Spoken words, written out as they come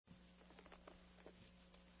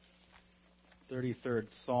33rd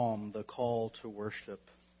Psalm, the call to worship.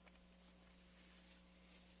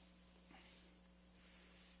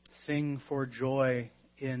 Sing for joy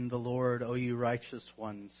in the Lord, O you righteous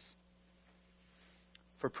ones.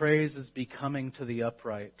 For praise is becoming to the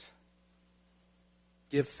upright.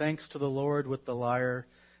 Give thanks to the Lord with the lyre.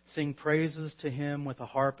 Sing praises to Him with a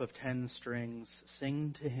harp of 10 strings.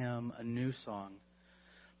 Sing to Him a new song.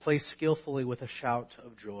 Play skillfully with a shout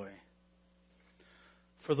of joy.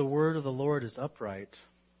 For the word of the Lord is upright,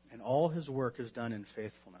 and all His work is done in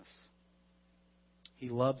faithfulness. He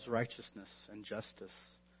loves righteousness and justice.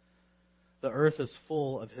 The earth is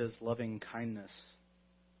full of His loving kindness.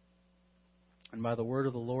 And by the word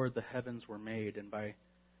of the Lord the heavens were made, and by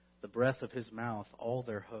the breath of His mouth all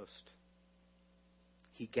their host.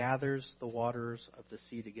 He gathers the waters of the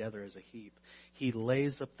sea together as a heap. He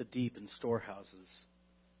lays up the deep in storehouses.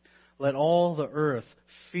 Let all the earth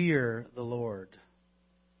fear the Lord.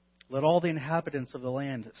 Let all the inhabitants of the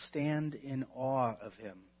land stand in awe of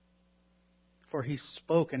Him. For He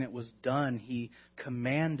spoke and it was done. He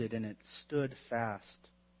commanded and it stood fast.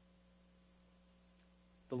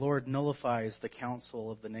 The Lord nullifies the counsel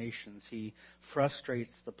of the nations. He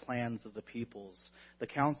frustrates the plans of the peoples. The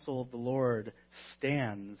counsel of the Lord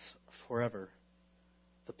stands forever.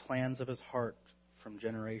 The plans of His heart from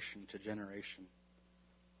generation to generation.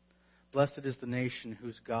 Blessed is the nation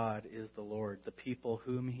whose God is the Lord, the people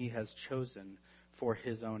whom He has chosen for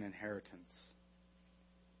His own inheritance.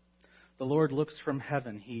 The Lord looks from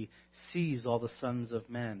heaven. He sees all the sons of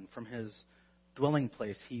men. From His dwelling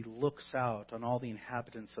place, He looks out on all the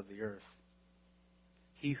inhabitants of the earth.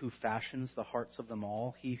 He who fashions the hearts of them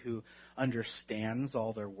all, He who understands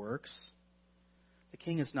all their works. The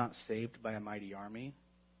king is not saved by a mighty army.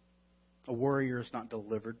 A warrior is not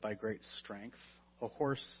delivered by great strength. A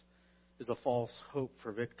horse is a false hope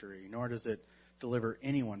for victory, nor does it deliver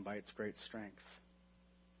anyone by its great strength.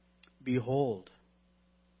 Behold,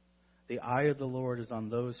 the eye of the Lord is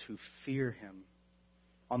on those who fear Him,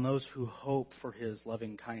 on those who hope for His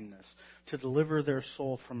loving kindness, to deliver their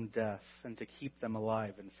soul from death and to keep them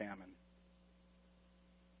alive in famine.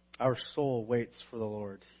 Our soul waits for the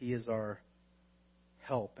Lord. He is our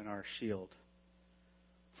help and our shield.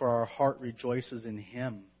 For our heart rejoices in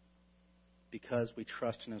Him, because we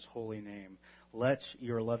trust in His holy name. Let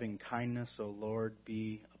your loving kindness, O Lord,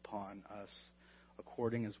 be upon us,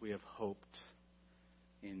 according as we have hoped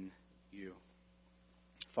in You.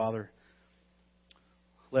 Father,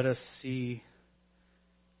 let us see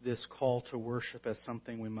this call to worship as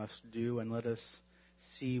something we must do, and let us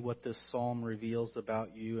see what this psalm reveals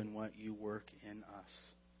about You and what You work in us.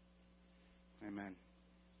 Amen.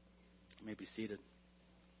 You may be seated.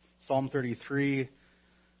 Psalm 33,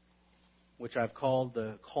 which I've called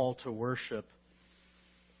the call to worship.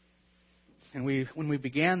 And when we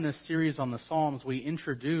began this series on the Psalms, we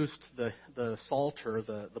introduced the Psalter,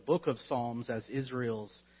 the book of Psalms, as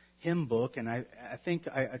Israel's hymn book. And I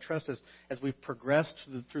trust as we've progressed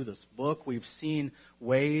through this book, we've seen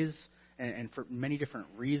ways and for many different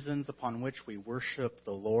reasons upon which we worship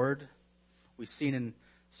the Lord. We've seen in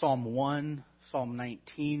Psalm 1, Psalm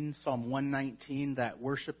 19, Psalm 119, that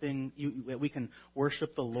we can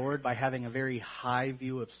worship the Lord by having a very high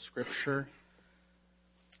view of Scripture.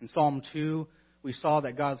 In Psalm 2, we saw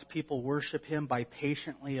that God's people worship Him by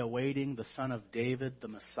patiently awaiting the Son of David, the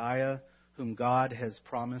Messiah, whom God has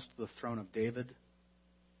promised the throne of David,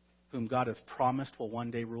 whom God has promised will one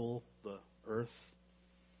day rule the earth.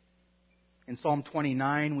 In Psalm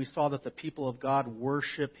 29, we saw that the people of God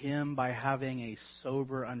worship Him by having a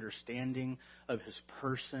sober understanding of His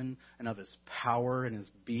person and of His power and His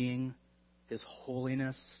being, His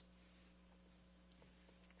holiness.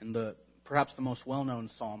 And perhaps the most well-known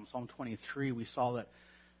psalm, Psalm 23, we saw that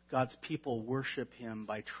God's people worship Him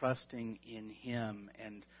by trusting in Him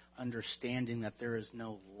and understanding that there is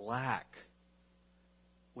no lack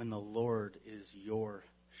when the Lord is your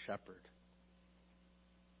shepherd.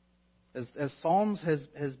 As Psalms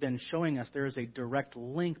has been showing us, there is a direct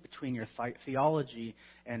link between your theology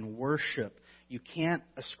and worship. You can't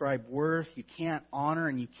ascribe worth, you can't honor,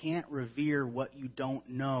 and you can't revere what you don't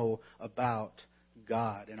know about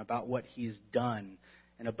God and about what He's done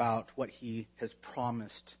and about what He has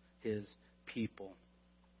promised His people.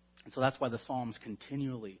 And so that's why the Psalms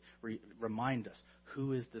continually remind us,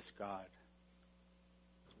 who is this God?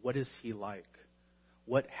 What is He like?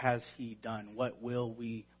 What has He done? What will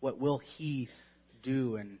He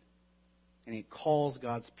do? And He calls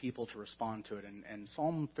God's people to respond to it. And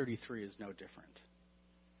Psalm 33 is no different.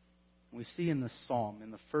 We see in this psalm,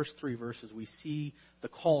 in the first 3 verses, we see the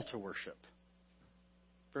call to worship.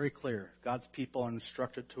 Very clear. God's people are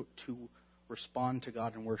instructed to respond to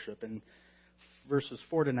God in worship. And verses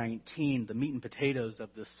 4 to 19, the meat and potatoes of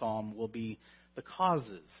this psalm will be the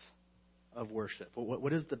causes of worship.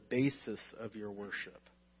 What is the basis of your worship?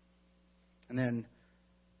 And then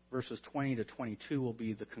verses 20 to 22 will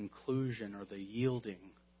be the conclusion or the yielding,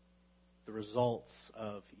 the results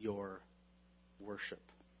of your worship.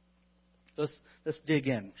 Let's dig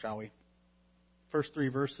in, shall we? First 3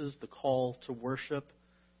 verses, the call to worship.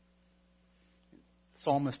 The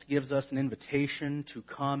psalmist gives us an invitation to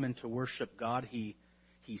come and to worship God. He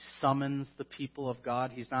summons the people of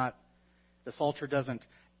God. The Psalter doesn't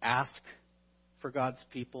ask for God's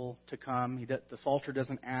people to come. The Psalter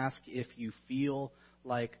doesn't ask if you feel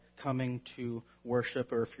like coming to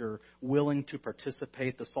worship or if you're willing to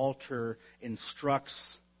participate. The Psalter instructs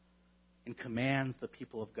and commands the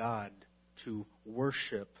people of God to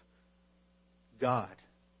worship God.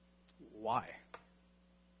 Why?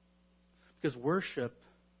 Because worship,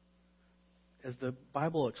 as the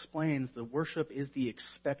Bible explains, the worship is the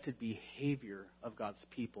expected behavior of God's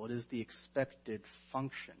people. It is the expected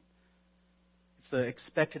function. It's the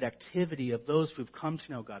expected activity of those who've come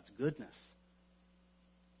to know God's goodness,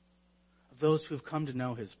 of those who've come to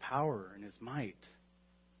know His power and His might,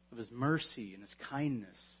 of His mercy and His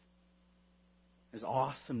kindness, His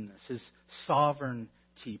awesomeness, His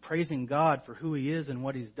sovereignty, praising God for who He is and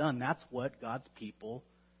what He's done. That's what God's people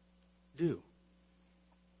do.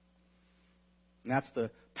 And that's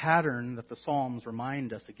the pattern that the Psalms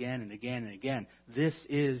remind us again and again and again. This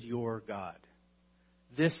is your God.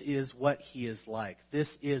 This is what He is like. This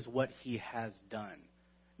is what He has done.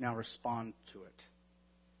 Now respond to it.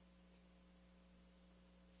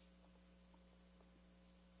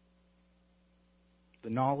 The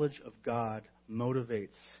knowledge of God motivates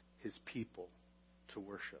His people to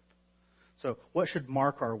worship. So what should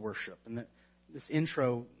mark our worship? And this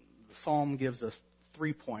intro, the psalm gives us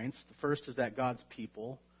 3 points. The first is that God's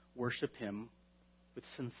people worship Him with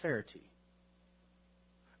sincerity.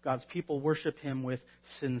 God's people worship Him with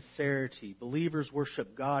sincerity. Believers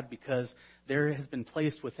worship God because there has been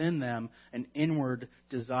placed within them an inward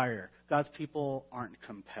desire. God's people aren't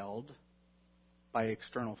compelled by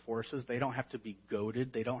external forces. They don't have to be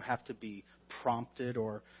goaded. They don't have to be prompted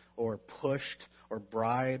or pushed or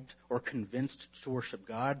bribed or convinced to worship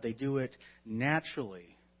God. They do it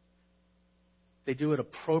naturally. They do it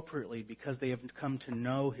appropriately because they have come to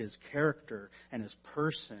know His character and His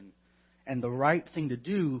person. And the right thing to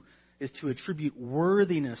do is to attribute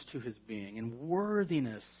worthiness to His being and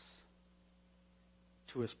worthiness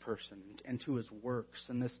to His person and to His works.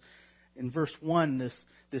 And this, in verse 1,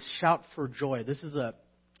 this shout for joy,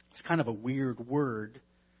 it's kind of a weird word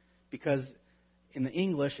because in the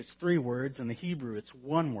English it's 3 words, in the Hebrew it's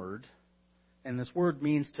 1 word. And this word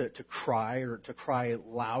means to cry or to cry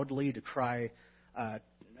loudly, to cry out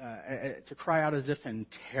as if in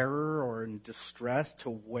terror or in distress,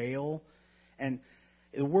 to wail. And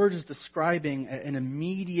the word is describing an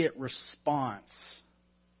immediate response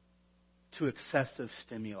to excessive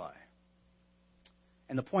stimuli.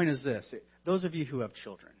 And the point is this: those of you who have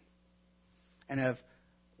children and have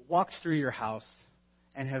walked through your house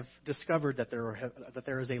and have discovered that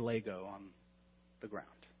there is a Lego on the ground.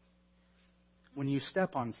 When you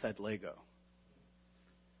step on said Lego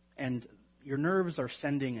and your nerves are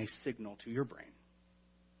sending a signal to your brain,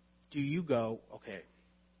 do you go, okay,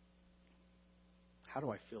 how do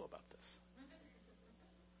I feel about this?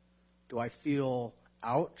 Do I feel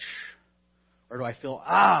ouch? Or do I feel,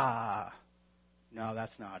 no,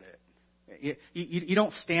 that's not it. You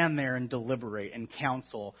don't stand there and deliberate and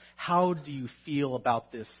counsel. How do you feel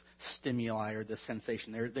about this stimuli or this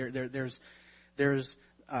sensation?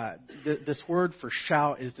 This word for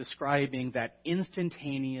shout is describing that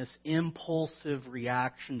instantaneous, impulsive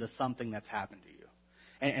reaction to something that's happened to you.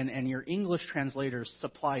 And your English translators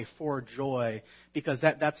supply for joy because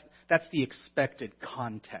that's the expected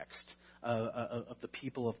context of the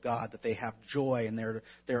people of God, that they have joy and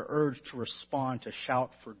they're urged to respond, to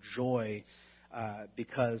shout for joy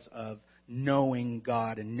because of knowing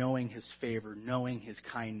God and knowing His favor, knowing His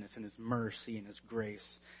kindness and His mercy and His grace.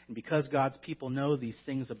 And because God's people know these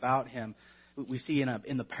things about Him, we see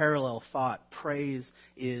in the parallel thought, praise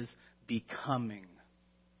is becoming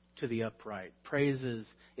to the upright. Praise is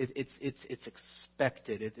it's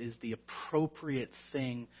expected. It is the appropriate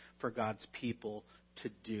thing for God's people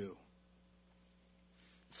to do.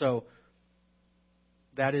 So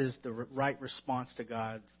that is the right response to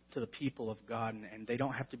God, to the people of God, and they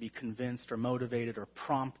don't have to be convinced or motivated or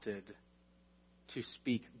prompted to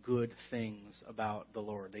speak good things about the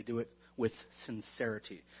Lord. They do it with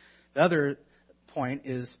sincerity. The other point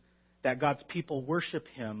is that God's people worship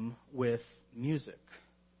Him with music.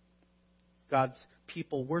 God's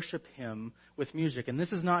people worship Him with music. And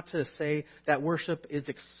this is not to say that worship is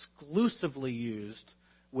exclusively used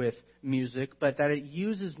with music, but that it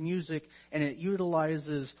uses music and it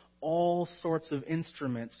utilizes all sorts of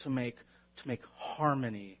instruments to make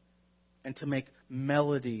harmony and to make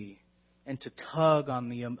melody and to tug on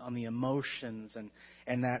the emotions,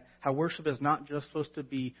 and that how worship is not just supposed to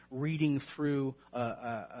be reading through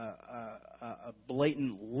a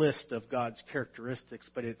blatant list of God's characteristics,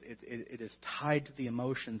 but it is tied to the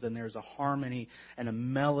emotions, and there's a harmony and a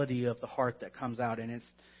melody of the heart that comes out, and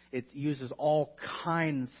it uses all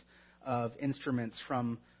kinds of instruments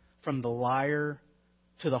from the lyre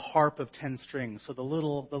to the harp of 10 strings. So the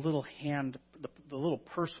little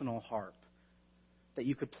personal harp that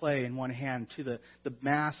you could play in one hand, to the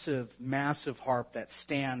massive harp that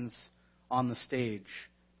stands on the stage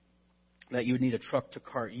that you would need a truck to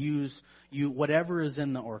cart. Whatever is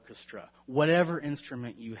in the orchestra, whatever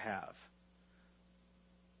instrument you have,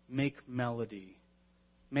 make melody,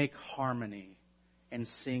 make harmony, and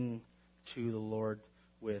sing to the Lord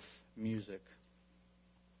with music.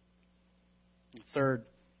 Third,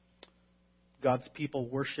 God's people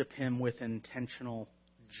worship Him with intentional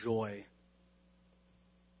joy.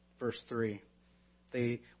 Verse 3.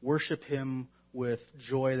 They worship Him with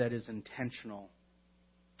joy that is intentional.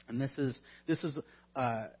 And this is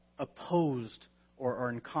opposed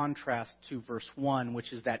or in contrast to verse 1,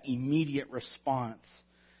 which is that immediate response.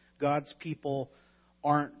 God's people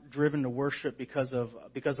aren't driven to worship because of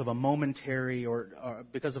a momentary or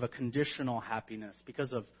because of a conditional happiness,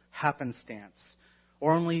 because of happenstance,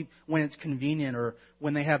 or only when it's convenient or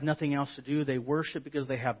when they have nothing else to do. They worship because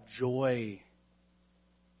they have joy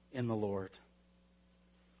in the Lord.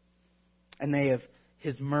 And they have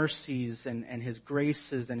His mercies and His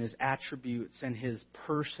graces and His attributes and His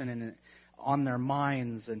person and on their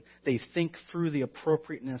minds, and they think through the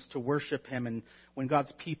appropriateness to worship Him. And when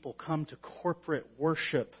God's people come to corporate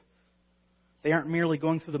worship, they aren't merely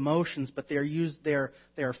going through the motions, but they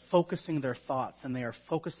are focusing their thoughts and they are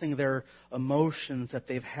focusing their emotions that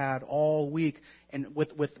they've had all week, and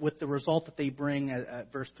with the result that they bring,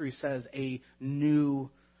 verse 3 says, a new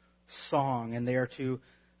song, and they are to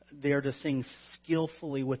sing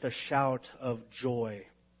skillfully with a shout of joy.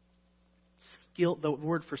 The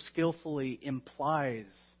word for skillfully implies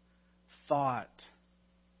thought,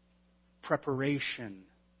 preparation,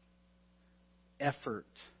 effort,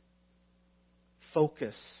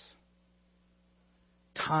 focus,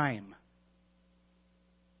 time.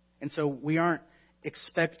 And so we aren't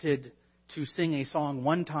expected to sing a song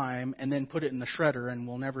one time and then put it in the shredder and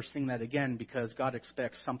we'll never sing that again because God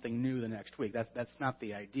expects something new the next week. That's not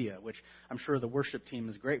the idea, which I'm sure the worship team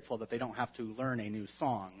is grateful that they don't have to learn a new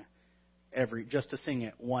song just to sing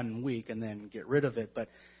it one week and then get rid of it. But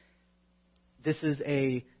this is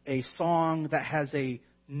a song that has a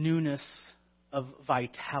newness of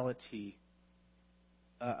vitality,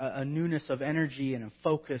 a newness of energy and a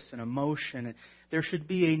focus and emotion. There should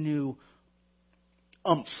be a new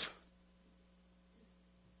oomph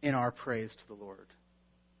in our praise to the Lord.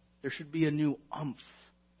 There should be a new oomph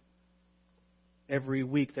every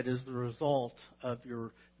week that is the result of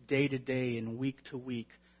your day-to-day and week-to-week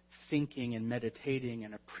thinking and meditating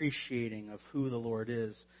and appreciating of who the Lord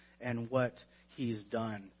is and what He's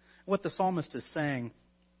done. What the psalmist is saying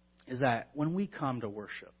is that when we come to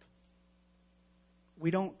worship, we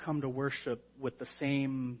don't come to worship with the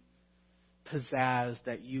same pizzazz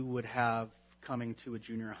that you would have coming to a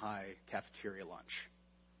junior high cafeteria lunch.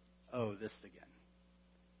 Oh, this again.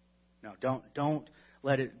 No, don't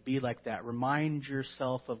let it be like that. Remind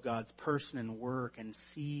yourself of God's person and work and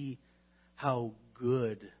see how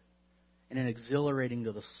good and exhilarating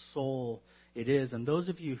to the soul it is. And those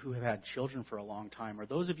of you who have had children for a long time, or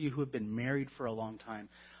those of you who have been married for a long time,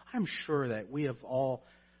 I'm sure that we have all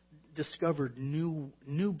discovered new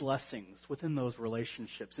blessings within those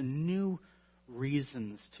relationships and new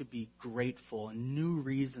reasons to be grateful and new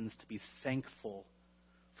reasons to be thankful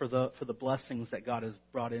for the blessings that God has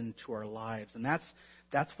brought into our lives. And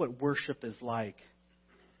that's what worship is like.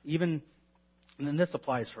 And then this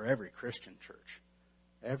applies for every Christian church.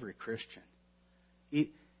 Every Christian.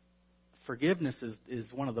 Forgiveness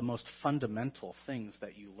is one of the most fundamental things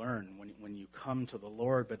that you learn when you come to the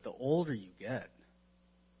Lord. But the older you get,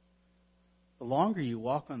 the longer you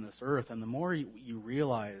walk on this earth, and the more you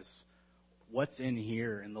realize what's in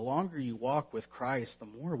here, and the longer you walk with Christ, the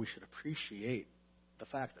more we should appreciate the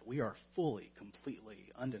fact that we are fully,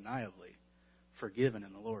 completely, undeniably forgiven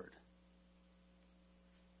in the Lord.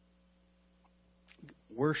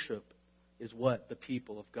 Worship is what the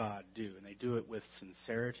people of God do, and they do it with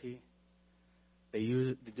sincerity. They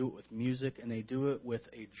do it with music, and they do it with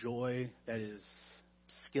a joy that is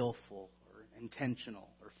skillful or intentional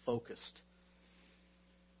or focused.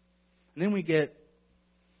 And then we get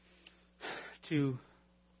to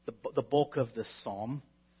the bulk of this psalm.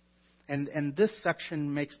 And this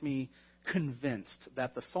section makes me convinced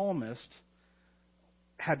that the psalmist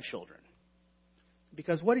had children.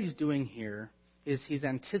 Because what he's doing here is he's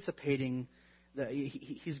anticipating,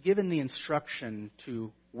 he's given the instruction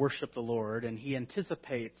to worship the Lord, and he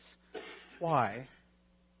anticipates, why?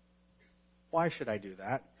 Why should I do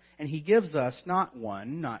that? And he gives us not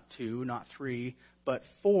one, not two, not three, but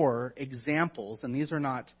 4 examples. And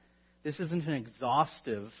this isn't an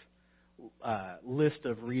exhaustive list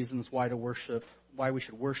of reasons why we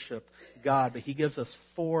should worship God, but he gives us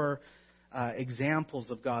 4 examples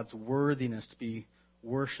of God's worthiness to be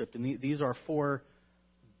worshipped. And these are 4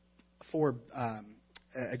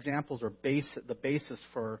 examples, or the basis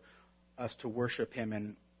for us to worship him.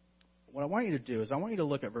 And what I want you to do is I want you to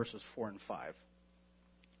look at verses 4 and 5.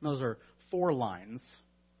 Those are 4 lines.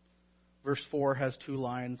 Verse 4 has 2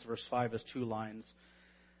 lines. Verse 5 has 2 lines.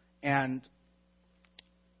 And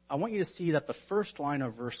I want you to see that the first line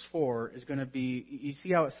of verse 4 is going to be, you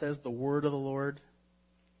see how it says the word of the Lord?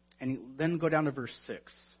 And then go down to verse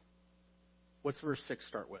 6. What's verse 6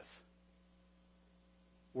 start with?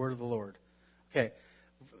 Word of the Lord. Okay.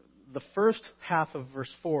 The first half of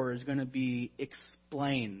verse 4 is going to be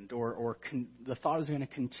explained, or the thought is going to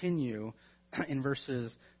continue in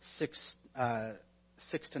verses 6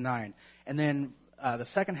 to 9. And then the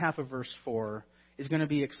second half of verse 4 is going to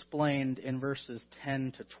be explained in verses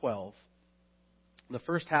 10 to 12. The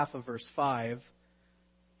first half of verse 5,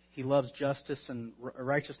 he loves justice and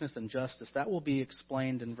righteousness and justice. That will be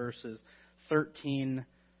explained in verses 13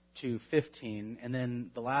 to 15. And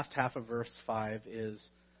then the last half of verse 5 is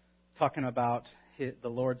talking about the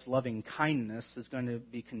Lord's loving kindness, is going to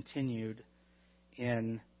be continued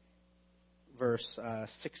in verse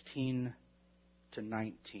 16 to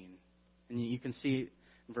 19. And you can see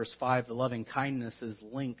in verse 5, the loving kindness is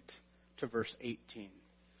linked to verse 18.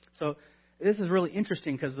 So this is really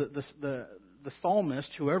interesting because the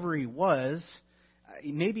psalmist, whoever he was,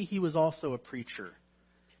 maybe he was also a preacher,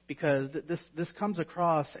 because this comes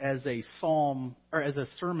across as a psalm, or as a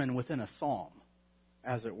sermon within a psalm,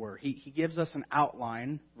 as it were. He gives us an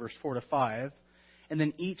outline, verse 4 to 5, and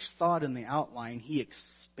then each thought in the outline he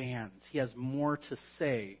expands. He has more to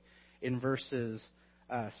say in verses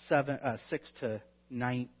 6 to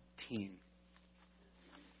 19.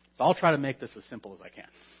 So I'll try to make this as simple as I can.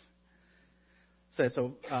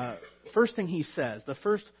 So first thing he says, the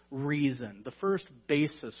first reason, the first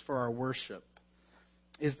basis for our worship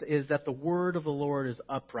is that the word of the Lord is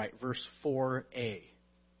upright, verse 4a.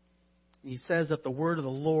 He says that the word of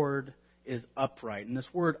the Lord is upright. And this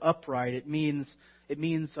word upright, it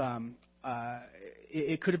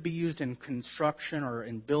could be used in construction or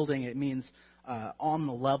in building. It means on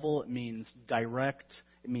the level. It means direct.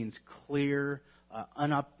 It means clear,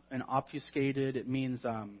 unobfuscated. It means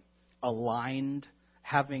aligned,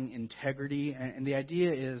 having integrity. And the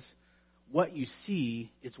idea is what you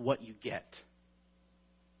see is what you get.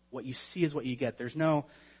 What you see is what you get. There's no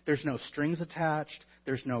strings attached.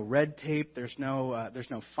 There's no red tape. There's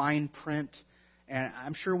no fine print. And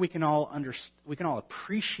I'm sure we can all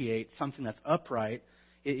appreciate something that's upright.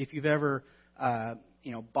 If you've ever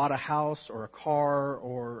bought a house or a car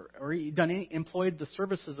or employed the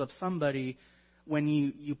services of somebody, when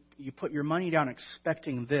you put your money down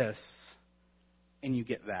expecting this, and you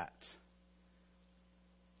get that.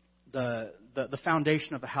 The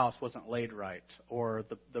foundation of the house wasn't laid right, or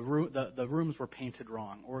the rooms were painted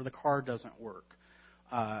wrong, or the car doesn't work,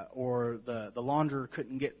 or the launderer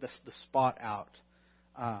couldn't get the spot out.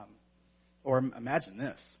 Or imagine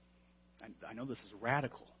this. I know this is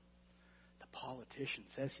radical. The politician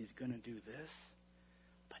says he's going to do this,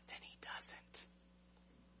 but then he doesn't.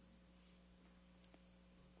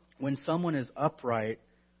 When someone is upright,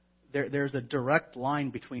 there's a direct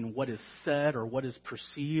line between what is said or what is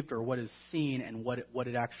perceived or what is seen and what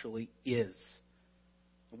it actually is.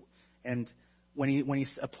 And when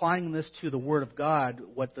he's applying this to the Word of God,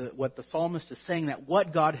 what the psalmist is saying, that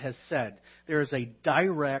what God has said, there is a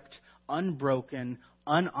direct, unbroken,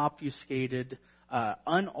 unobfuscated,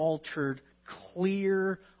 unaltered,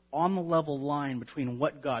 clear, on the level line between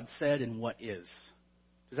what God said and what is.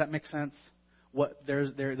 Does that make sense?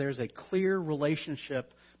 There's a clear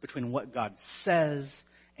relationship between what God says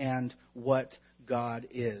and what God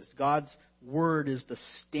is. God's Word is the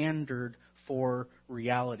standard for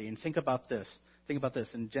reality. And think about this.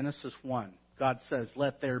 In Genesis 1, God says,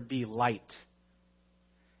 "Let there be light."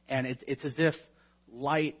 And it's as if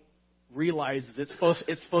light realizes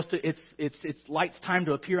it's light's time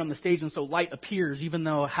to appear on the stage, and so light appears even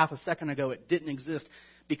though half a second ago it didn't exist.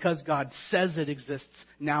 Because God says it exists,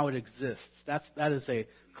 now it exists. That is a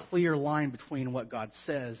clear line between what God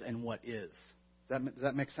says and what is. Does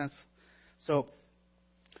that make sense? So,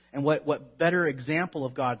 and what better example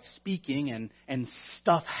of God speaking and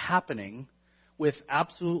stuff happening with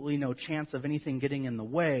absolutely no chance of anything getting in the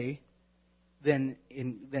way than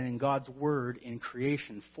in God's Word in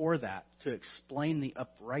creation for that, to explain the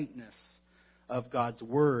uprightness of God's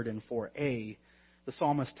Word. And the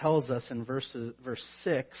psalmist tells us in verse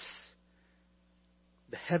 6,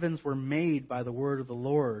 the heavens were made by the word of the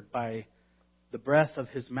Lord, by the breath of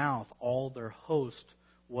His mouth. All their host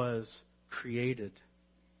was created.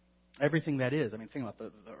 Everything that is. I mean, think about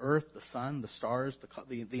the earth, the sun, the stars,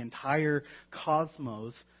 the entire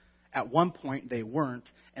cosmos. At one point they weren't,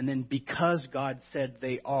 and then because God said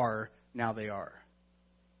they are, now they are.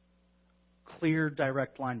 Clear,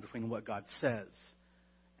 direct line between what God says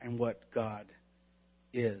and what God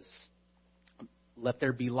is. Let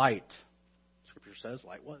there be light. Scripture says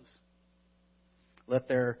light was. Let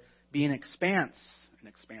there be an expanse. An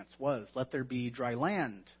expanse was. Let there be dry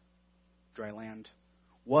land. Dry land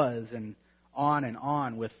was. And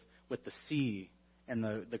on with the sea and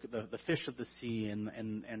the fish of the sea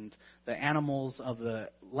and the animals of the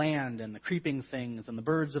land and the creeping things and the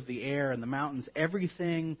birds of the air and the mountains.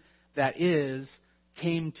 Everything that is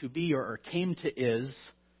came to be or came to is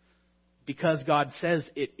because God says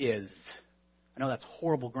it is. I know that's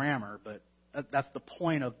horrible grammar, but that's the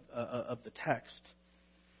point of the text.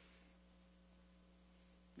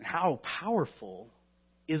 And how powerful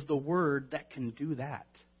is the Word that can do that?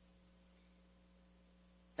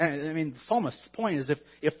 And, I mean, the psalmist's point is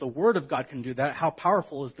if the Word of God can do that, how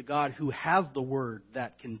powerful is the God who has the Word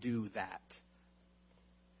that can do that?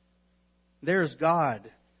 There's God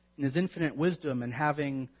in His infinite wisdom and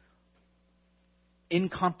having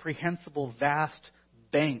incomprehensible, vast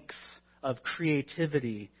banks of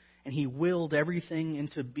creativity, and He willed everything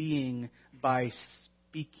into being by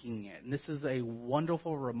speaking it. And this is a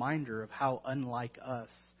wonderful reminder of how unlike us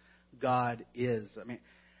God is. I mean,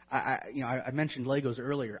 I mentioned Legos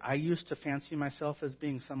earlier. I used to fancy myself as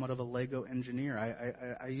being somewhat of a Lego engineer.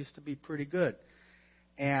 I used to be pretty good.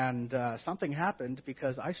 And something happened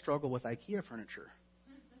because I struggle with IKEA furniture.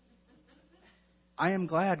 I am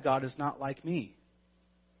glad God is not like me.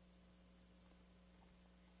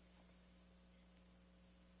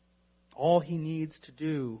 All He needs to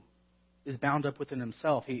do is bound up within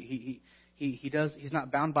Himself. He's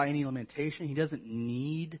not bound by any limitation. He doesn't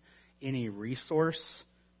need any resource.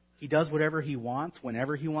 He does whatever He wants,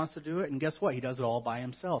 whenever He wants to do it, and guess what? He does it all by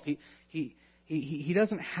Himself. He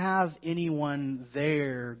doesn't have anyone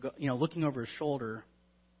there, looking over His shoulder.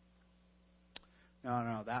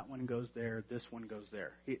 No, that one goes there, this one goes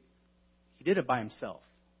there. He did it by Himself,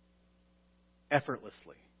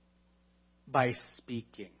 effortlessly, by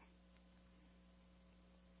speaking.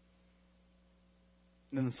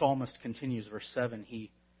 And then the psalmist continues, verse 7.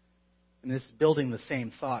 And this is building the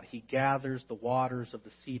same thought. He gathers the waters of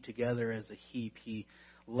the sea together as a heap. He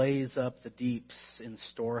lays up the deeps in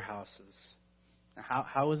storehouses. Now,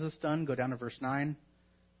 how is this done? Go down to verse 9.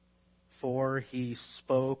 For He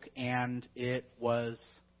spoke and it was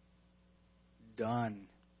done.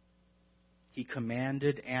 He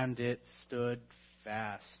commanded and it stood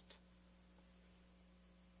fast.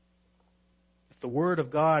 The Word of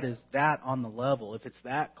God is that on the level, if it's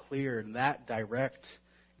that clear and that direct,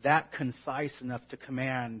 that concise enough to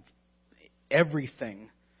command everything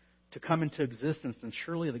to come into existence, then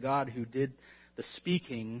surely the God who did the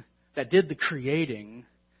speaking, that did the creating,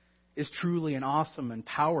 is truly an awesome and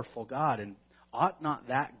powerful God. And ought not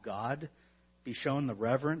that God be shown the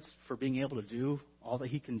reverence for being able to do all that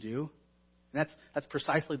He can do? And that's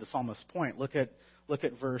precisely the psalmist's point. Look at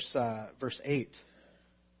verse 8.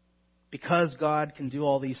 Because God can do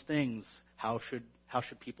all these things, how should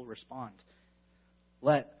people respond?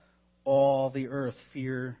 Let all the earth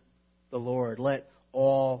fear the Lord. Let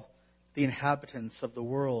all the inhabitants of the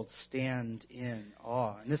world stand in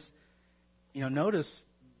awe. And this, notice,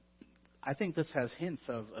 I think this has hints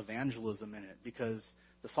of evangelism in it, because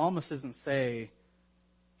the psalmist doesn't say,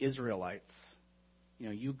 Israelites,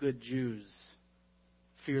 you good Jews,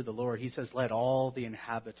 fear the Lord. He says, let all the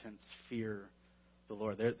inhabitants fear the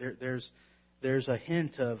Lord. There's a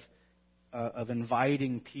hint of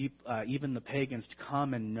inviting people, even the pagans, to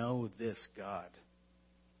come and know this God.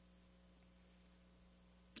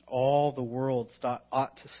 All the world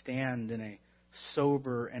ought to stand in a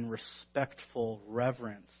sober and respectful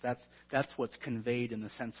reverence. That's what's conveyed in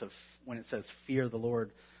the sense of when it says fear the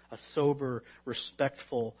Lord. a sober,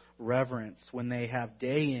 respectful reverence when they have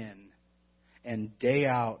day in and day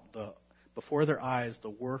out before their eyes the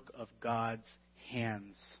work of God's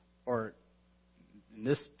hands, or in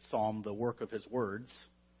this psalm, the work of His words,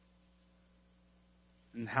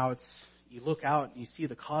 and how you look out and you see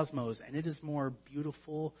the cosmos, and it is more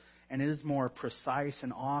beautiful and it is more precise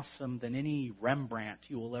and awesome than any Rembrandt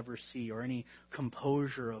you will ever see, or any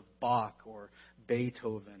composure of Bach or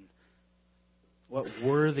Beethoven. What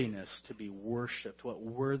worthiness to be worshipped, what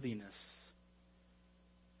worthiness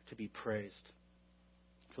to be praised.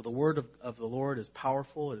 For the word of the Lord is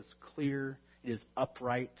powerful, it is clear, it is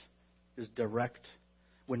upright, it is direct.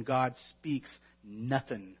 When God speaks,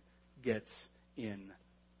 nothing gets in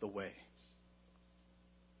the way.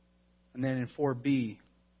 And then in 4b,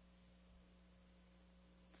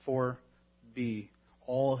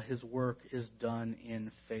 all His work is done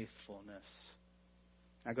in faithfulness.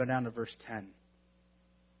 Now go down to verse 10.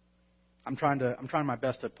 I'm trying my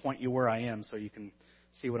best to point you where I am so you can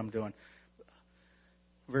see what I'm doing.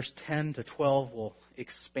 Verse 10 to 12 will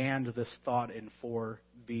expand this thought in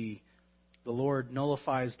 4b. The Lord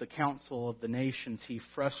nullifies the counsel of the nations. He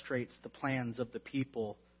frustrates the plans of the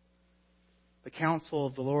people. The counsel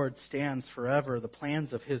of the Lord stands forever, the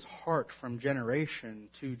plans of His heart from generation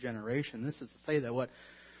to generation. This is to say that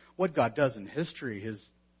what God does in history,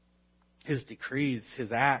 His decrees,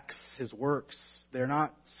 His acts, His works, they're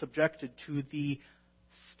not subjected to the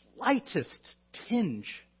slightest tinge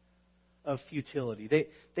of futility.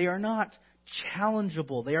 They are not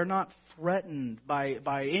challengeable. They are not threatened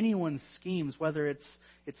by anyone's schemes, whether it's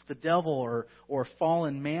the devil or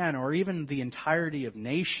fallen man or even the entirety of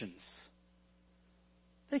nations.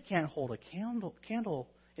 They can't hold a candle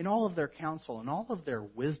in all of their counsel, in all of their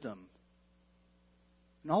wisdom,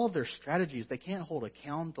 in all of their strategies. They can't hold a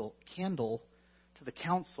candle to the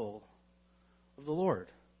counsel of the Lord.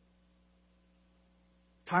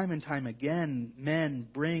 Time and time again, men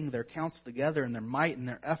bring their counsel together and their might and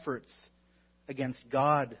their efforts against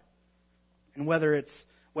God. And whether it's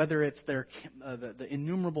the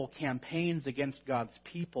innumerable campaigns against God's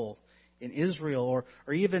people in Israel,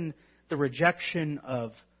 or even the rejection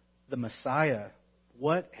of the Messiah,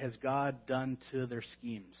 what has God done to their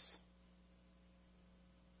schemes?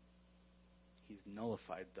 He's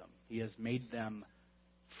nullified them. He has made them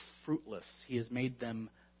fruitless. He has made them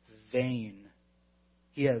vain.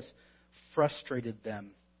 He has frustrated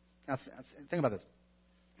them. Now, think about this.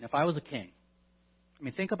 If I was a king,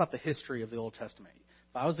 think about the history of the Old Testament.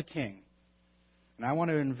 If I was a king and I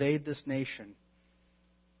want to invade this nation,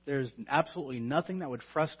 there's absolutely nothing that would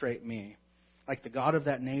frustrate me like the God of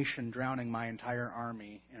that nation drowning my entire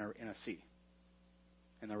army in a sea,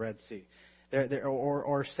 in the Red Sea.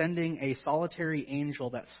 Or sending a solitary angel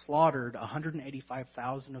that slaughtered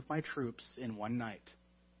 185,000 of my troops in one night.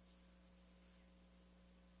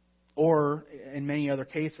 Or, in many other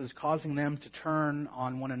cases, causing them to turn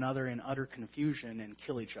on one another in utter confusion and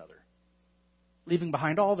kill each other, leaving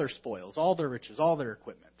behind all their spoils, all their riches, all their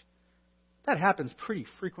equipment. That happens pretty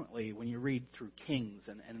frequently when you read through Kings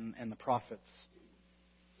and the prophets.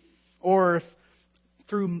 Or if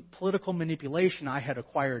through political manipulation I had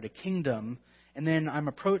acquired a kingdom, and then I'm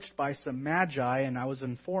approached by some magi, and I was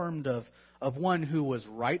informed of one who was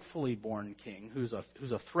rightfully born king, who's a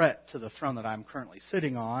threat to the throne that I'm currently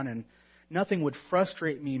sitting on, and nothing would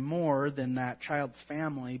frustrate me more than that child's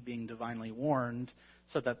family being divinely warned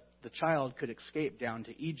so that the child could escape down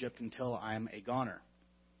to Egypt until I'm a goner.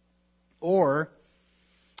 Or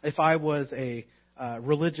if I was a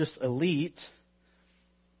religious elite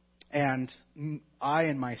and I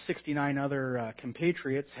and my 69 other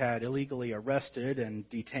compatriots had illegally arrested and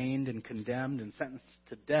detained and condemned and sentenced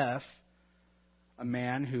to death a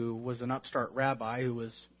man who was an upstart rabbi who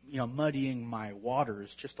was, muddying my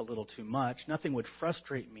waters just a little too much, nothing would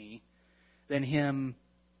frustrate me than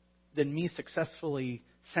me successfully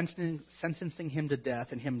sentencing him to death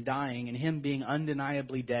and him dying and him being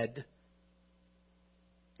undeniably dead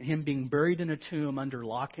and him being buried in a tomb under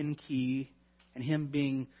lock and key and him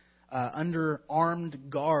being under armed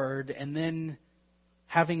guard and then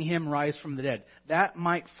having him rise from the dead. That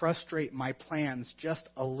might frustrate my plans just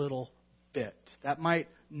a little bit. That might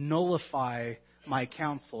nullify my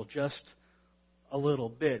counsel just a little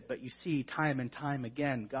bit. But you see, time and time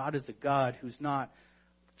again, God is a God who's not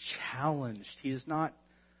challenged. He is not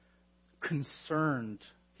concerned.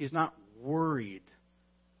 He's not worried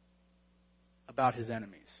about His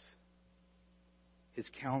enemies. His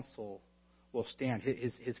counsel will stand.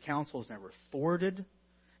 His counsel is never thwarted.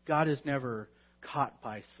 God is never caught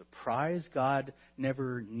by surprise. God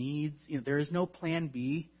never needs, there is no plan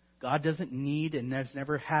B. God doesn't need and has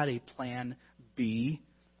never had a plan B.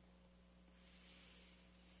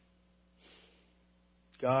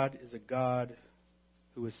 God is a God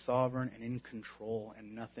who is sovereign and in control,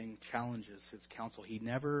 and nothing challenges his counsel. He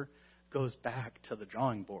never goes back to the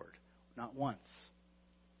drawing board. Not once.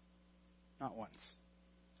 Not once.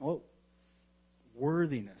 Well,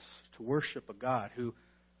 worthiness to worship a God who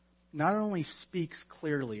not only speaks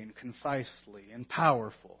clearly and concisely and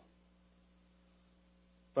powerful,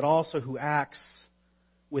 but also who acts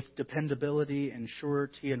with dependability and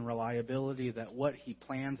surety and reliability that what he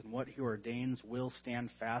plans and what he ordains will stand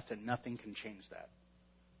fast and nothing can change that.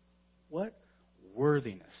 What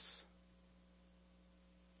worthiness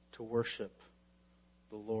to worship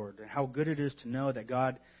the Lord. And how good it is to know that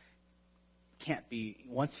God can't be,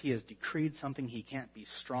 once he has decreed something, he can't be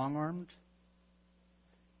strong-armed.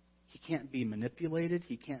 He can't be manipulated.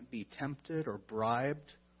 He can't be tempted or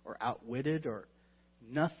bribed or outwitted, or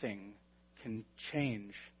nothing can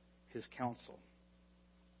change his counsel.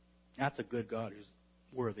 That's a good God who's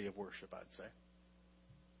worthy of worship, I'd say.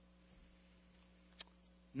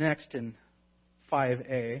 Next, in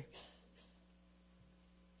 5a,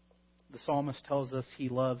 the psalmist tells us he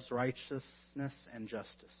loves righteousness and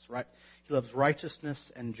justice. Right? He loves righteousness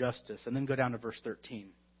and justice. And then go down to verse 13.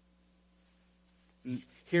 And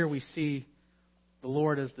here we see the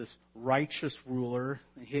Lord as this righteous ruler.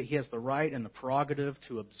 He has the right and the prerogative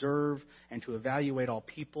to observe and to evaluate all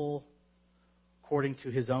people according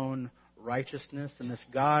to his own righteousness. And this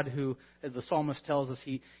God who, as the psalmist tells us,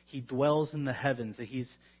 he dwells in the heavens.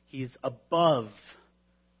 He's above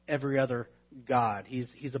every other God.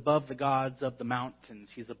 He's above the gods of the mountains.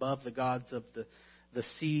 He's above the gods of the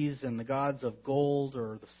seas and the gods of gold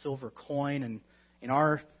or the silver coin. And in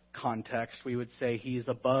our context, we would say he's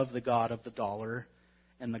above the God of the dollar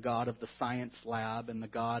and the God of the science lab and the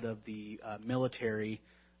God of the military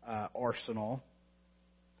arsenal.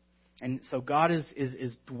 And so God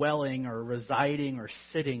is dwelling or residing or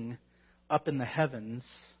sitting up in the heavens,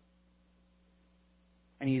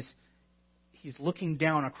 and he's looking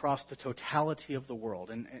down across the totality of the world.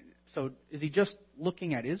 And so is he just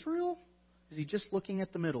looking at Israel? Is he just looking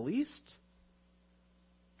at the Middle East?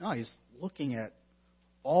 No, he's looking at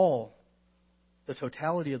all the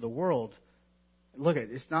totality of the world. Look at it.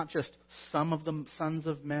 It's not just some of the sons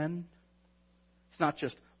of men. It's not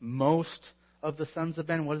just most of the sons of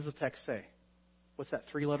men. What does the text say? What's that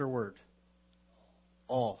three-letter word?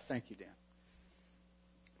 All. Thank you, Dan.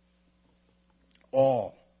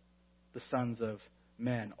 All the sons of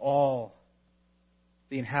men. All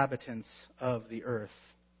the inhabitants of the earth.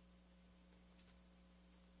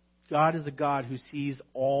 God is a God who sees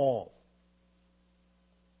all.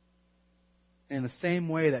 In the same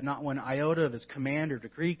way that not one iota of his command or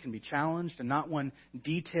decree can be challenged, and not one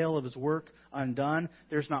detail of his work undone,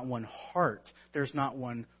 there's not one heart, there's not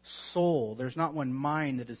one soul, there's not one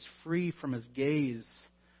mind that is free from his gaze,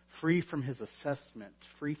 free from his assessment,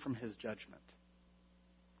 free from his judgment.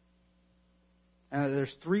 And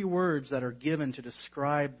there's three words that are given to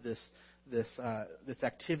describe this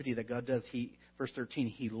activity that God does. Verse 13,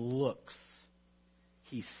 he looks,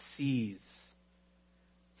 he sees,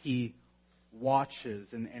 he watches,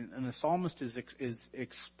 and the psalmist is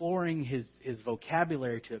exploring his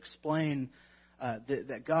vocabulary to explain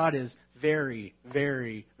that God is very,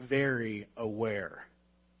 very, very aware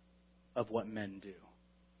of what men do.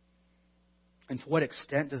 And to what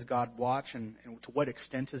extent does God watch, and to what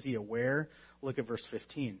extent is he aware? Look at verse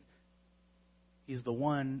 15. He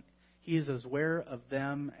is as aware of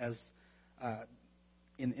them as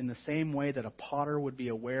in the same way that a potter would be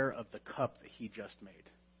aware of the cup that he just made.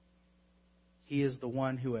 He is the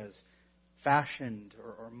one who has fashioned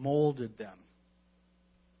or molded them.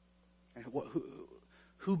 And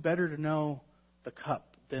who better to know the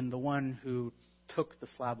cup than the one who took the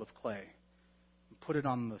slab of clay and put it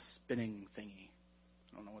on the spinning thingy?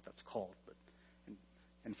 I don't know what that's called, but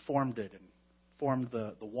and formed it and formed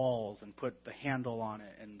the walls and put the handle on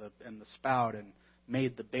it and the spout and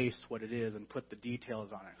made the base what it is and put the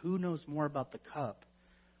details on it. Who knows more about the cup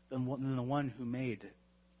than the one who made it?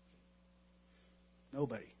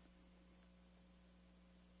 Nobody.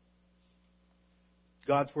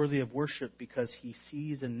 God's worthy of worship because he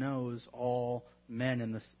sees and knows all men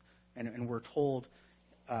in this, and we're told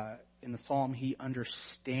in the psalm he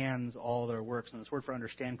understands all their works. And this word for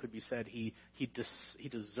understand could be said he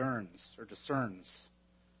discerns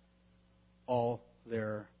all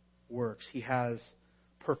their works. He has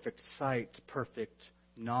perfect sight, perfect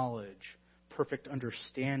knowledge, perfect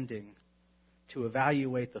understanding to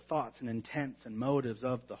evaluate the thoughts and intents and motives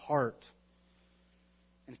of the heart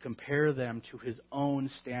and compare them to his own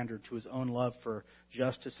standard, to his own love for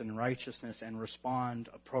justice and righteousness, and respond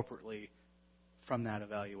appropriately from that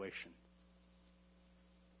evaluation.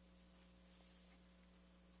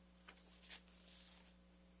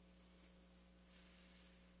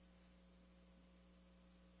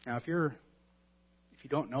 Now, if you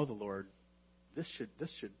don't know the Lord, this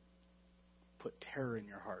should put terror in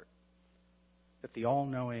your heart. That the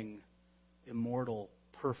all-knowing, immortal,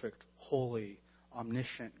 perfect, holy,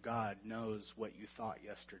 omniscient God knows what you thought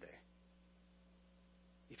yesterday.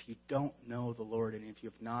 If you don't know the Lord and if you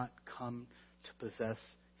have not come to possess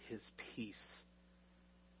His peace,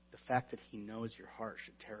 the fact that He knows your heart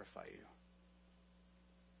should terrify you.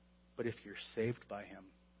 But if you're saved by Him,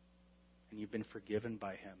 and you've been forgiven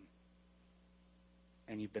by Him,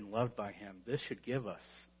 and you've been loved by Him, this should give us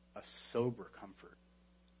a sober comfort.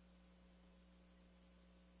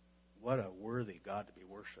 What a worthy God to be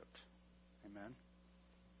worshipped. Amen.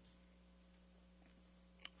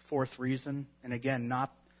 Fourth reason, and again,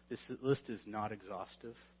 this list is not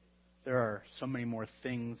exhaustive. There are so many more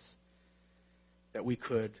things that we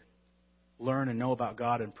could learn and know about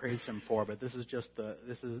God and praise Him for, but this is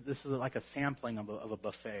like a sampling of a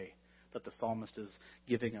buffet that the psalmist is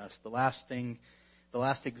giving us. The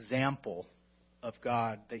last example of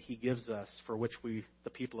God that He gives us for which the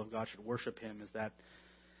people of God should worship Him, is that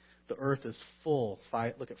the earth is full.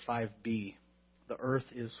 Look at 5b. The earth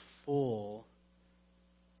is full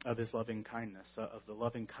of His loving kindness, of the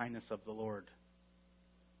loving kindness of the Lord.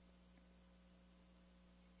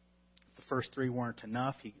 The first three weren't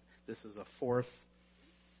enough. This is a fourth.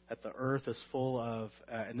 That the earth is full of,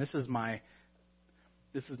 and this is my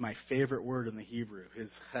favorite word in the Hebrew, is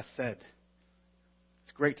chesed.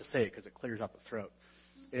 It's great to say it because it clears out the throat.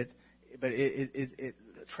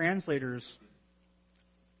 Translators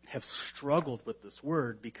have struggled with this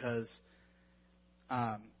word because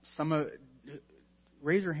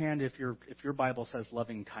raise your hand if your Bible says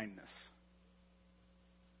loving kindness.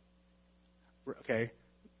 Okay,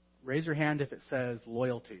 raise your hand if it says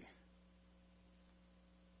loyalty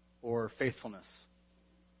or faithfulness.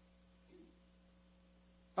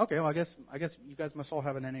 Okay, well, I guess you guys must all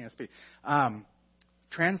have an NASB.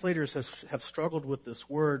 Translators have struggled with this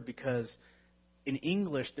word because in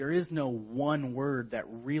English there is no one word that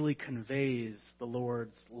really conveys the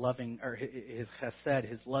Lord's loving, or His chesed,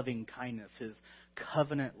 His loving kindness, His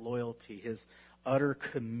covenant loyalty, His utter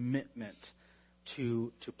commitment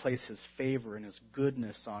to place His favor and His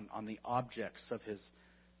goodness on the objects of His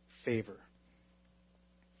favor.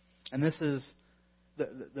 And this is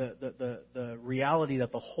the reality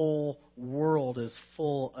that the whole world is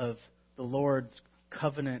full of the Lord's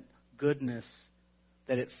covenant goodness,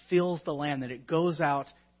 that it fills the land, that it goes out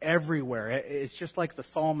everywhere. It's just like the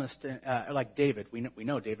psalmist, like David. We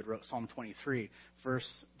know David wrote Psalm 23,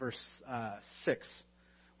 verse 6.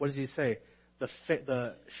 What does he say?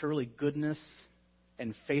 The surely goodness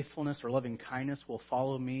and faithfulness or loving kindness will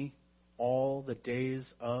follow me all the days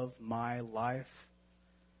of my life.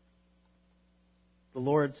 The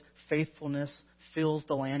Lord's faithfulness fills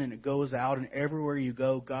the land and it goes out, and everywhere you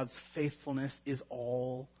go, God's faithfulness is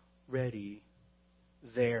already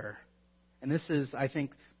there. And this is, I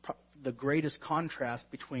think, the greatest contrast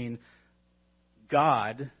between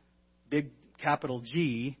God, big capital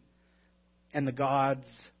G, and the gods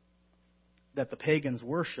that the pagans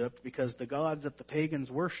worshipped, because the gods that the pagans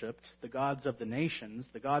worshipped, the gods of the nations,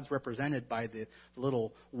 the gods represented by the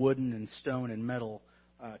little wooden and stone and metal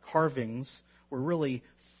carvings, were really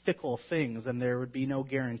fickle things, and there would be no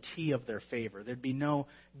guarantee of their favor. There'd be no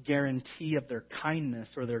guarantee of their kindness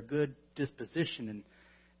or their good disposition.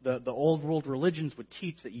 And the old world religions would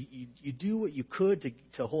teach that you do what you could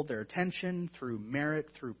to hold their attention through merit,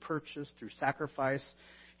 through purchase, through sacrifice.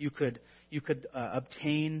 You could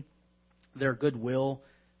obtain their goodwill,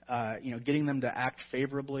 getting them to act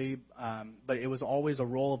favorably. But it was always a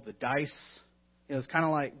roll of the dice. It was kind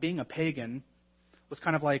of like being a pagan. Was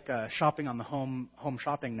kind of like shopping on the home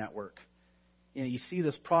shopping network. You see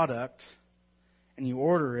this product, and you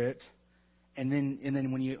order it, and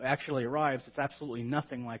then when you actually arrives, it's absolutely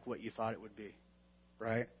nothing like what you thought it would be,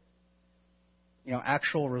 right?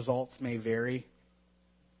 Actual results may vary,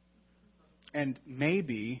 and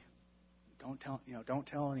maybe don't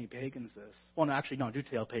tell any pagans this. Well, no, actually, no, do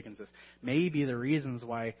tell pagans this. Maybe the reasons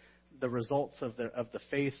why the results of the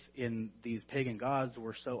faith in these pagan gods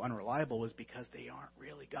were so unreliable was because they aren't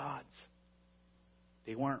really gods.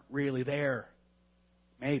 They weren't really there.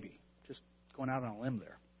 Maybe. Just going out on a limb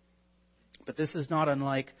there. But this is not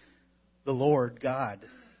unlike the Lord God.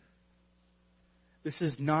 This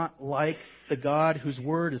is not like the God whose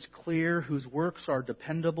word is clear, whose works are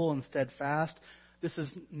dependable and steadfast. This is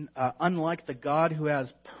unlike the God who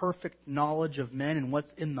has perfect knowledge of men and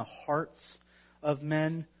what's in the hearts of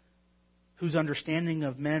men, whose understanding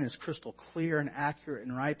of men is crystal clear and accurate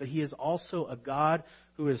and right, but He is also a God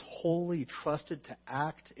who is wholly trusted to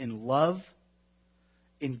act in love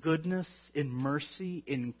in goodness, in mercy,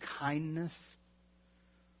 in kindness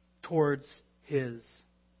towards His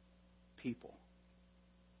people.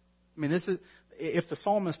 I mean, this is, if the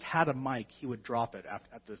psalmist had a mic, he would drop it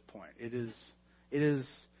at this point. It is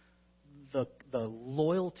the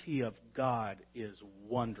loyalty of God is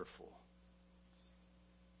wonderful.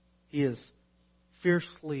 He is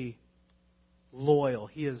fiercely loyal.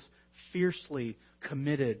 He is fiercely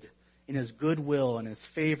committed in His goodwill and His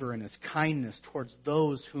favor and His kindness towards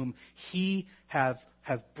those whom He has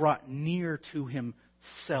brought near to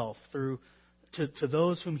Himself through to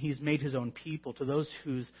those whom He's made His own people, to those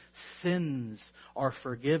whose sins are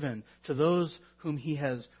forgiven, to those whom He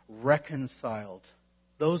has reconciled,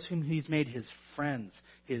 those whom He's made His friends,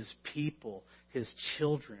 His people, His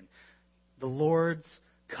children. The Lord's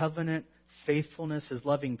covenant faithfulness, His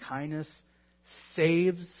loving kindness,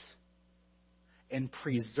 saves and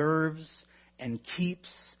preserves and keeps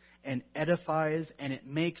and edifies, and it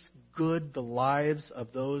makes good the lives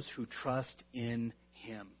of those who trust in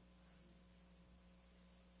Him.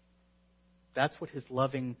 That's what His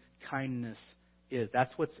loving kindness is.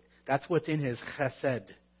 That's what's in His chesed.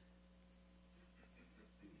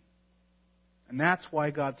 And that's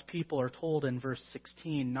why God's people are told in verse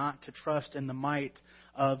 16 not to trust in the might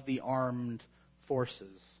of the armed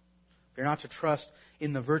forces. They're not to trust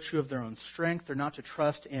in the virtue of their own strength. They're not to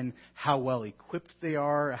trust in how well equipped they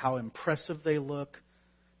are, how impressive they look.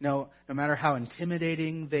 No matter how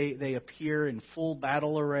intimidating they appear in full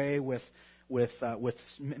battle array with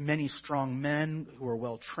many strong men who are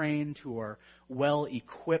well trained, who are well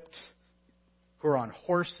equipped, who are on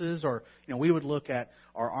horses, or we would look at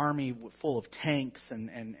our army full of tanks and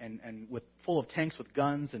full of tanks with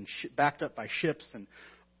guns and backed up by ships and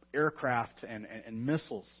aircraft and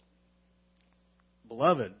missiles.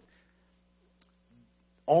 Beloved,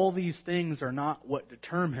 all these things are not what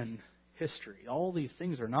determine history. All these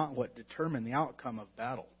things are not what determine the outcome of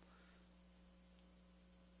battle.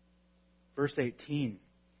 Verse 18,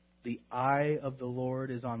 the eye of the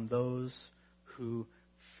Lord is on those who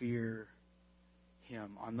fear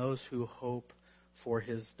Him, on those who hope for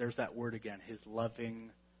His, there's that word again, His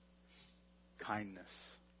loving kindness.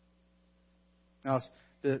 Now,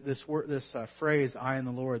 this phrase, eye on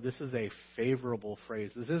the Lord, this is a favorable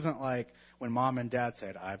phrase. This isn't like when mom and dad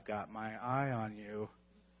said, I've got my eye on you.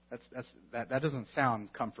 That doesn't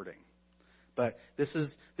sound comforting. But this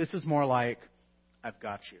is more like, I've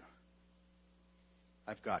got you.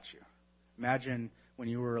 I've got you. Imagine when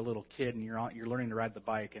you were a little kid and you're learning to ride the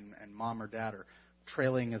bike and mom or dad are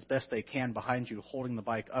trailing as best they can behind you, holding the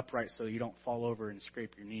bike upright so you don't fall over and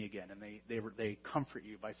scrape your knee again. And they comfort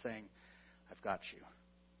you by saying, I've got you.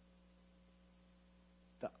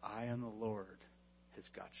 The eye on the Lord has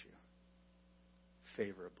got you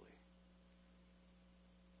favorably.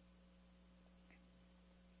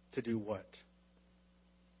 To do what?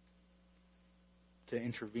 To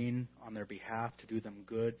intervene on their behalf, to do them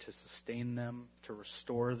good, to sustain them, to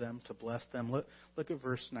restore them, to bless them. Look at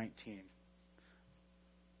verse 19.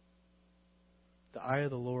 The eye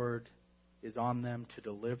of the Lord is on them to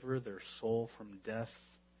deliver their soul from death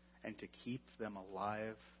and to keep them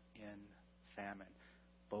alive in famine.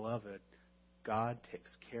 Beloved, God takes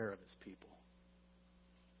care of His people.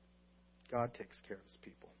 God takes care of His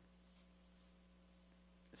people.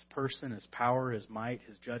 His person, His power, His might,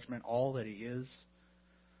 His judgment, all that He is.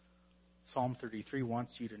 Psalm 33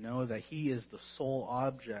 wants you to know that He is the sole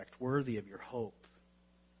object worthy of your hope.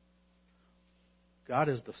 God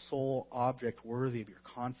is the sole object worthy of your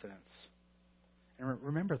confidence. And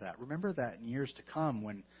remember that. Remember that in years to come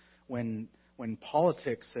when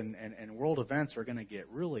politics and world events are going to get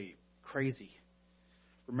really crazy.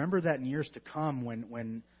 Remember that in years to come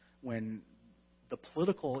when the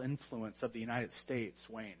political influence of the United States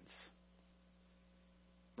wanes.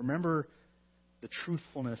 Remember the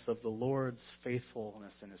truthfulness of the Lord's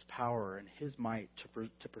faithfulness and His power and His might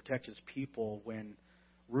to protect His people when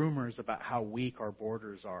rumors about how weak our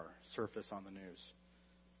borders are surface on the news.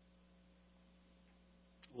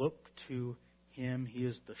 Look to Him. He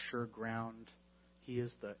is the sure ground. He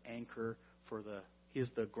is the anchor He is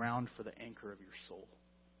the ground for the anchor of your soul.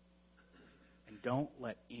 And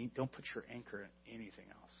don't put your anchor in anything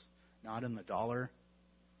else. Not in the dollar,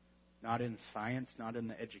 not in science, not in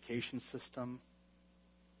the education system,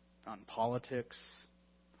 not in politics,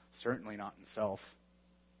 certainly not in self.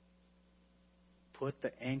 Put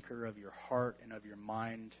the anchor of your heart and of your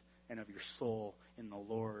mind and of your soul in the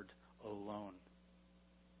Lord alone.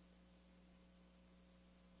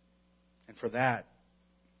 And for that,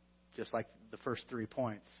 just like the first 3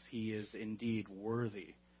 points, He is indeed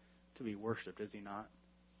worthy to be worshipped, is He not?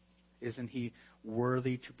 Isn't He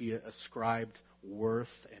worthy to be ascribed worth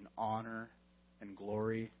and honor and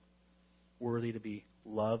glory? Worthy to be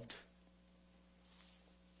loved?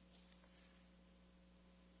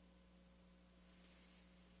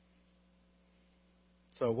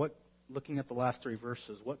 So looking at the last three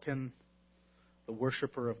verses, what can the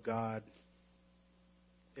worshiper of God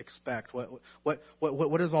expect? What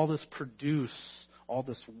does all this produce? All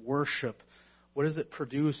this worship, what does it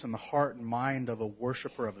produce in the heart and mind of a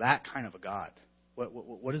worshiper of that kind of a God?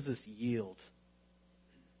 What does this yield?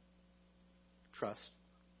 Trust.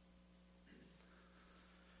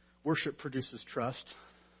 Worship produces trust.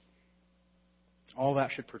 All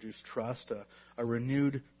that should produce trust, a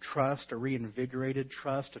renewed trust, a reinvigorated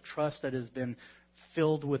trust, a trust that has been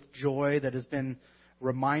filled with joy, that has been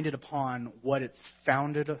reminded upon what it's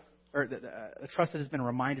founded, or a trust that has been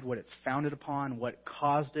reminded what it's founded upon, what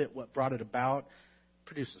caused it, what brought it about,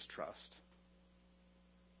 produces trust.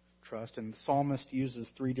 Trust. And the psalmist uses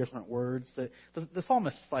three different words. The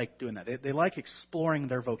psalmists like doing that. They like exploring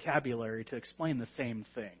their vocabulary to explain the same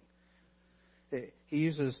thing.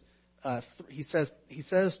 He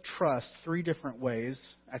says trust three different ways.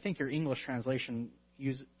 I think your English translation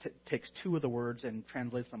takes two of the words and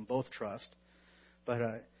translates them both trust. But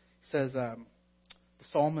it says the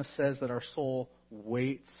psalmist says that our soul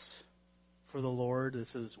waits for the Lord.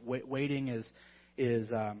 This is waiting is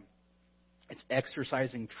it's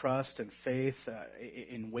exercising trust and faith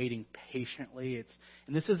in waiting patiently.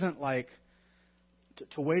 And this isn't like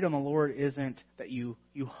to wait on the Lord isn't that you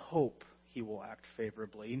hope He will act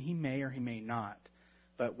favorably, and He may or He may not.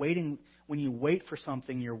 But waiting, when you wait for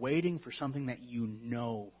something, you're waiting for something that you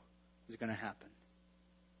know is going to happen.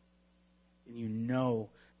 And you know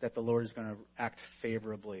that the Lord is going to act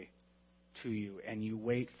favorably to you, and you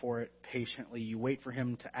wait for it patiently. You wait for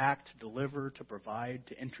Him to act, to deliver, to provide,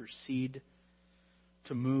 to intercede,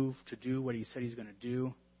 to move, to do what He said He's going to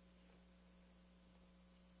do.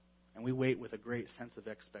 And we wait with a great sense of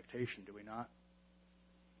expectation, do we not?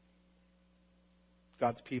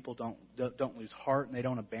 God's people don't lose heart, and they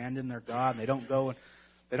don't abandon their God, and they don't go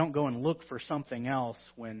and look for something else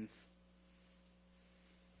when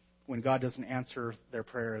God doesn't answer their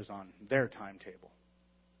prayers on their timetable.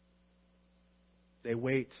 They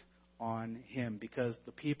wait on Him because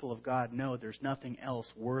the people of God know there's nothing else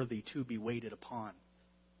worthy to be waited upon.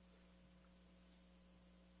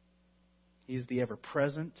 He's the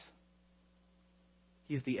ever-present.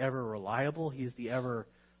 He's the ever-reliable. He's the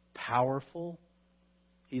ever-powerful.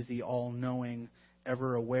 He's the all-knowing,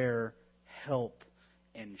 ever-aware help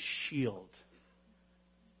and shield.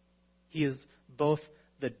 He is both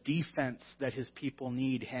the defense that His people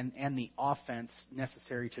need and the offense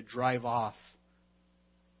necessary to drive off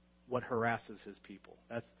what harasses His people.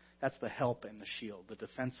 That's the help and the shield, the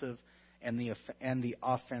defensive and the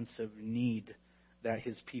offensive need that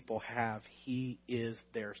His people have. He is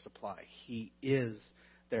their supply. He is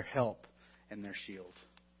their help and their shield.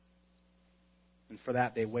 And for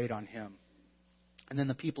that, they wait on Him. And then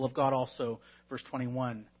the people of God also, verse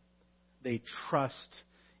 21, they trust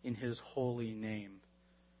in His holy name.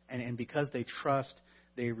 And because they trust,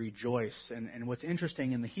 they rejoice. And what's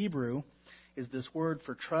interesting in the Hebrew is this word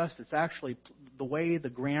for trust. It's actually the way the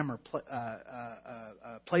grammar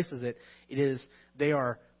places it. It is they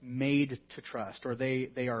are made to trust, or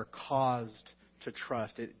they are caused to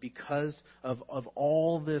trust. Because of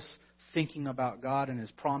all this thinking about God and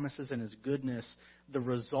His promises and His goodness, the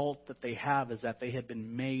result that they have is that they have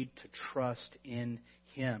been made to trust in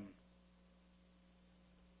Him.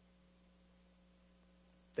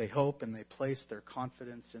 They hope and they place their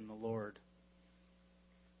confidence in the Lord.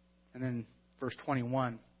 And then verse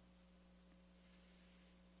 21.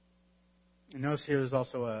 And notice here there's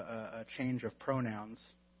also a change of pronouns.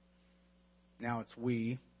 Now it's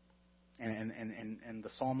we. And the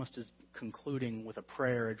psalmist is concluding with a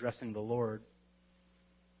prayer addressing the Lord.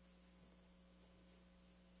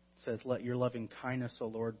 It says, "Let your loving kindness, O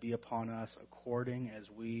Lord, be upon us according as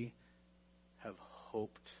we have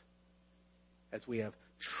hoped, as we have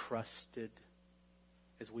trusted,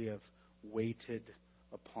 as we have waited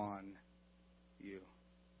upon you."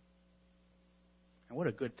 And what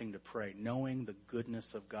a good thing to pray, knowing the goodness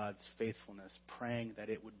of God's faithfulness, praying that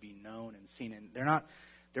it would be known and seen. And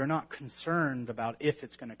they're not concerned about if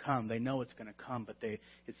it's going to come. They know it's going to come, but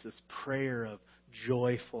it's this prayer of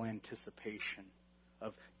joyful anticipation,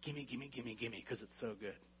 of gimme, gimme, gimme, gimme, because it's so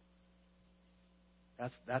good.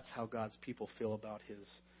 That's how God's people feel about His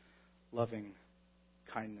loving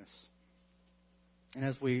kindness. And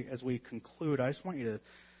as we conclude, I want you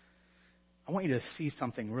to see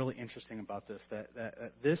something really interesting about this.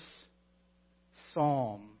 That this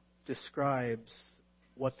psalm describes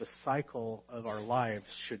what the cycle of our lives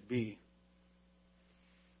should be.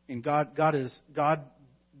 And God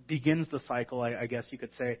begins the cycle, I guess you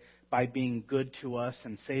could say, by being good to us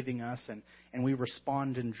and saving us, and we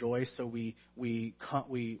respond in joy. So we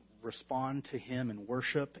respond to Him in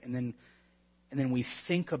worship, and then we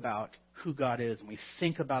think about who God is, and we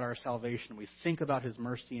think about our salvation, we think about His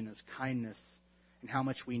mercy and His kindness, and how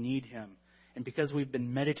much we need Him. And because we've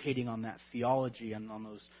been meditating on that theology and on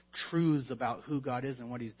those truths about who God is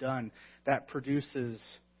and what He's done, that produces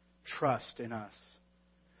trust in us.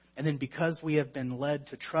 And then because we have been led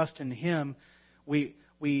to trust in Him, we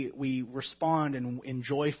respond in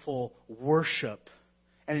joyful worship.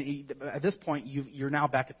 And at this point, you're now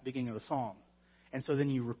back at the beginning of the psalm. And so then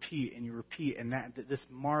you repeat, and this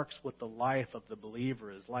marks what the life of the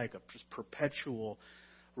believer is like, a just perpetual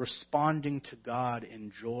responding to God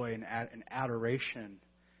in joy and adoration,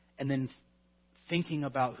 and then thinking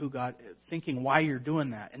about who God is, thinking why you're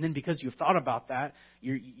doing that. And then because you've thought about that,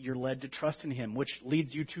 you're led to trust in Him, which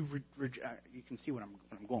leads you to you can see where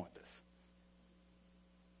I'm going with this.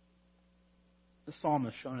 The psalm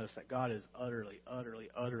has shown us that God is utterly, utterly,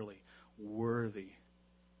 utterly worthy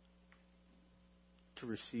to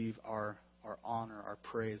receive our honor, our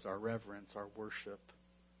praise, our reverence, our worship.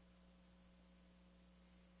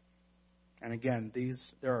 And again,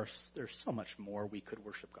 there's so much more we could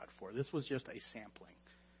worship God for. This was just a sampling.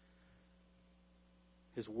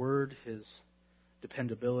 His word, His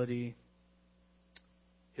dependability,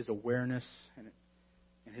 His awareness,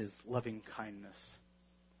 and His loving kindness.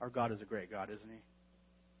 Our God is a great God, isn't He?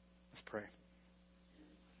 Let's pray.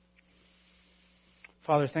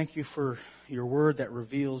 Father, thank You for Your word that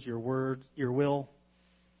reveals Your word, Your will,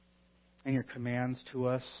 and Your commands to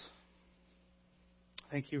us.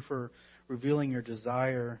 Thank You for revealing Your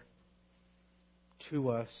desire to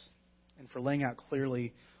us and for laying out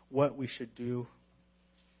clearly what we should do.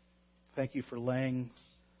 Thank You for laying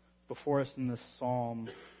before us in this psalm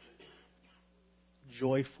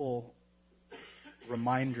joyful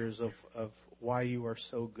reminders of why You are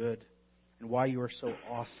so good and why You are so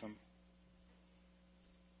awesome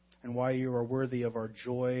and why You are worthy of our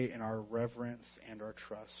joy and our reverence and our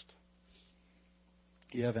trust.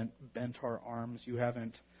 You haven't bent our arms. You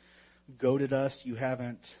haven't goaded us. You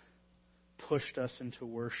haven't pushed us into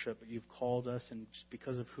worship. But You've called us, and just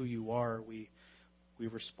because of who You are, we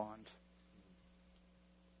respond.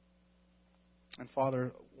 And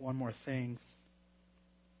Father, one more thing.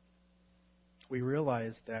 We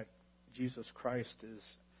realize that Jesus Christ is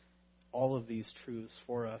all of these truths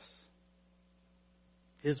for us.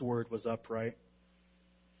 His word was upright,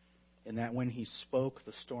 and that when He spoke,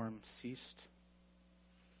 the storm ceased.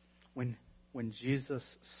 When Jesus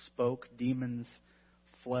spoke, demons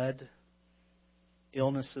fled,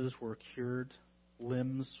 illnesses were cured,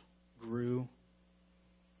 limbs grew.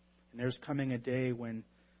 And there's coming a day when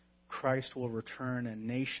Christ will return and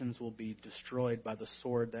nations will be destroyed by the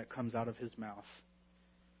sword that comes out of His mouth.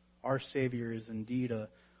 Our Savior is indeed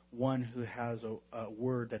one who has a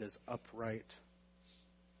word that is upright.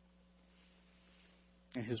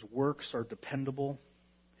 And His works are dependable.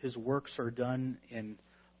 His works are done in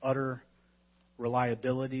utter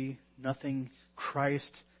reliability. Nothing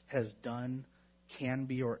Christ has done can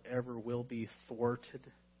be or ever will be thwarted.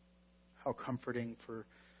 How comforting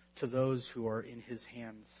to those who are in His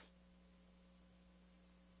hands.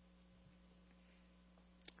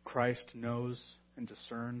 Christ knows and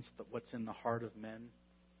discerns what's in the heart of men.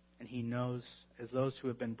 And He knows, as those who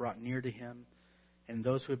have been brought near to Him and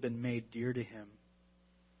those who have been made dear to Him,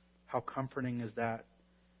 how comforting is that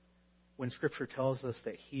when Scripture tells us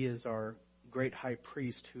that He is our great high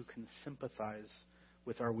priest who can sympathize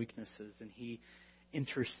with our weaknesses and He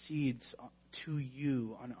intercedes to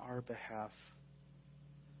You on our behalf.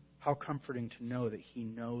 How comforting to know that He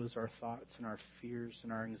knows our thoughts and our fears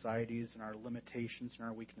and our anxieties and our limitations and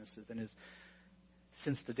our weaknesses. And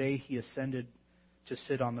since the day He ascended to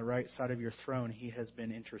sit on the right side of Your throne, He has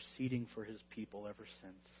been interceding for His people ever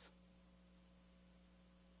since.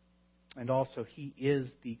 And also, He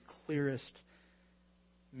is the clearest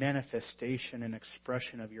manifestation and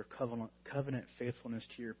expression of Your covenant faithfulness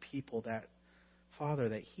to Your people, that, Father,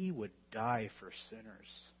 that He would die for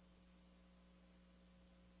sinners.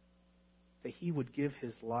 That He would give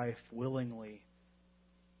His life willingly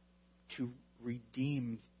to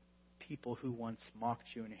redeem people who once mocked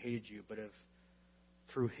You and hated You, but have,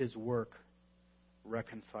 through His work,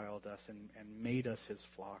 reconciled us and made us His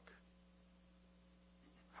flock.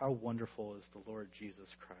 How wonderful is the Lord Jesus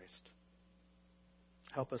Christ.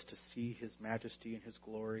 Help us to see His majesty and His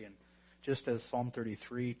glory. And just as Psalm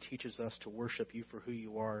 33 teaches us to worship You for who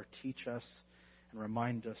You are, teach us and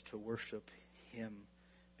remind us to worship Him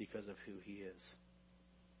because of who He is.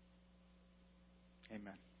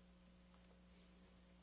 Amen.